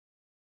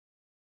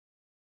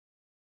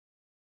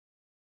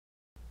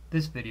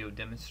This video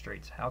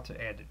demonstrates how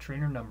to add the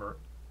trainer number,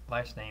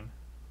 last name,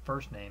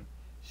 first name,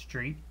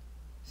 street,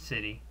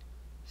 city,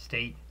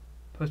 state,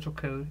 postal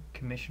code,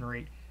 commission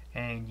rate,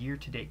 and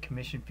year-to-date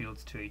commission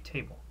fields to a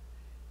table.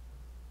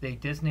 They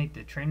designate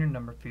the trainer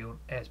number field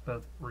as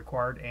both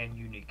required and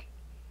unique.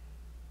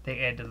 They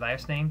add the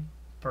last name,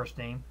 first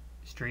name,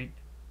 street,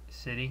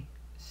 city,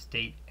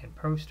 state, and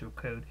postal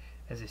code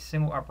as a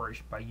single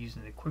operation by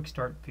using the Quick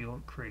Start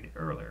field created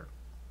earlier.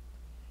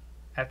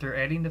 After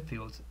adding the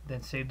fields,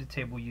 then save the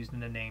table using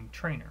the name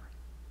trainer.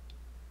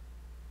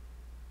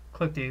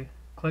 Click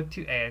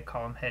to add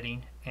column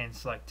heading and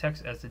select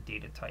text as the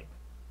data type.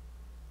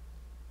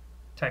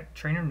 Type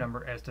trainer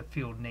number as the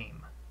field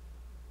name.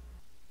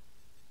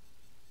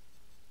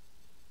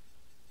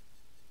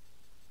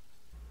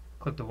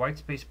 Click the white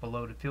space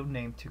below the field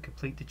name to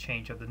complete the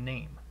change of the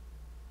name.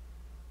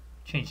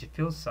 Change the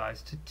field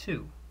size to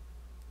 2.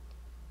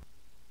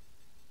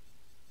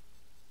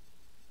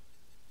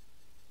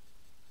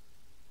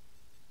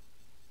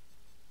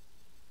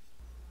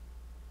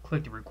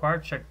 Click the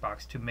required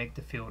checkbox to make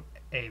the field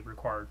a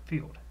required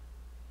field.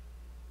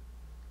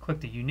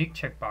 Click the unique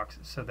checkbox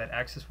so that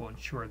Access will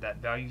ensure that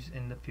values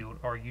in the field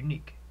are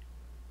unique.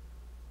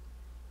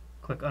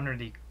 Click under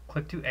the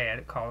Click to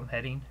Add column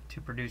heading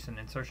to produce an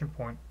insertion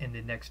point in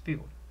the next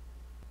field.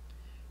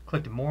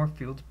 Click the More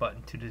Fields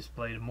button to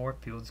display the More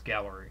Fields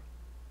gallery.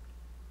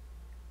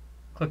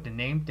 Click the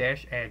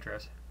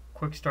Name-Address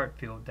Quick Start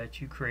field that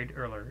you created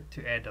earlier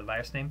to add the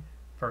last name,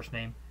 first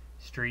name,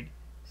 street,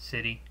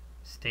 city,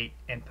 state,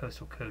 and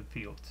postal code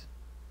fields.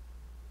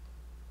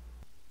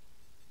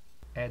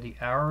 Add the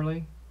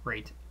hourly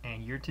rate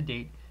and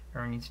year-to-date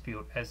earnings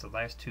field as the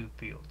last two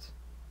fields.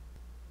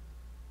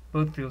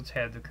 Both fields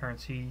have the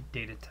currency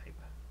data type.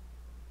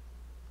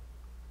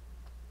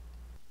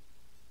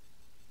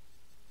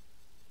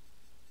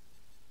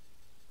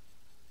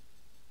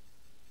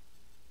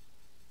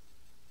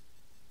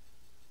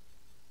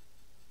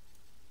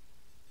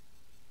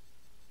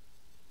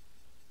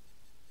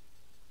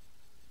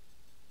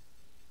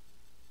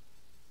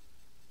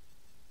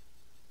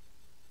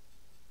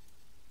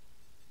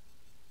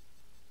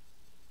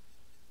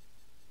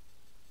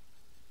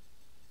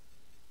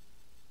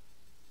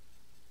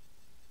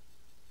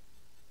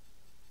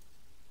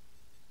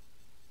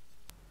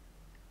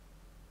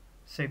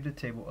 Save the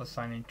table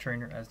assigning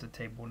trainer as the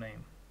table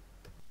name.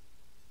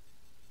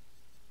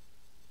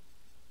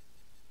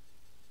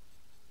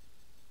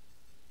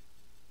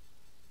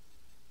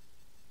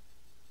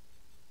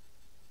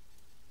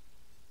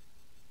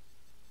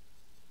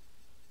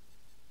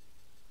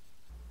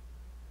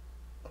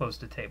 Close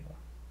the table.